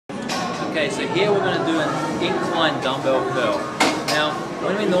Okay, so here we're going to do an incline dumbbell curl. Now,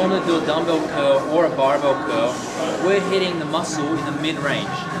 when we normally do a dumbbell curl or a barbell curl, we're hitting the muscle in the mid-range.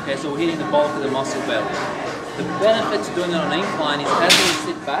 Okay, so we're hitting the bulk of the muscle belly. The benefit to doing it on an incline is as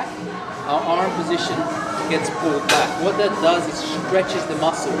we sit back, our arm position gets pulled back. What that does is stretches the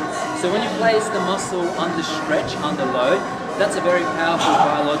muscle. So when you place the muscle under stretch, under load, that's a very powerful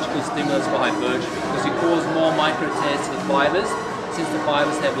biological stimulus for hypertrophy because you cause more micro tears to the fibers since the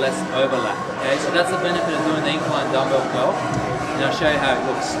fibers have less overlap. Okay, so that's the benefit of doing the incline dumbbell curl. And I'll show you how it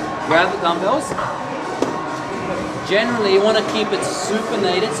looks. Grab the dumbbells. Generally, you want to keep it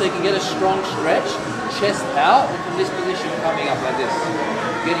supinated so you can get a strong stretch. Chest out, and from this position coming up like this.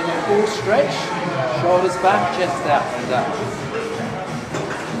 Getting a full stretch, shoulders back, chest out, like that.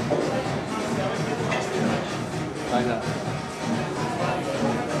 Like that.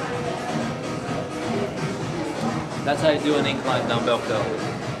 That's how you do an incline dumbbell curl.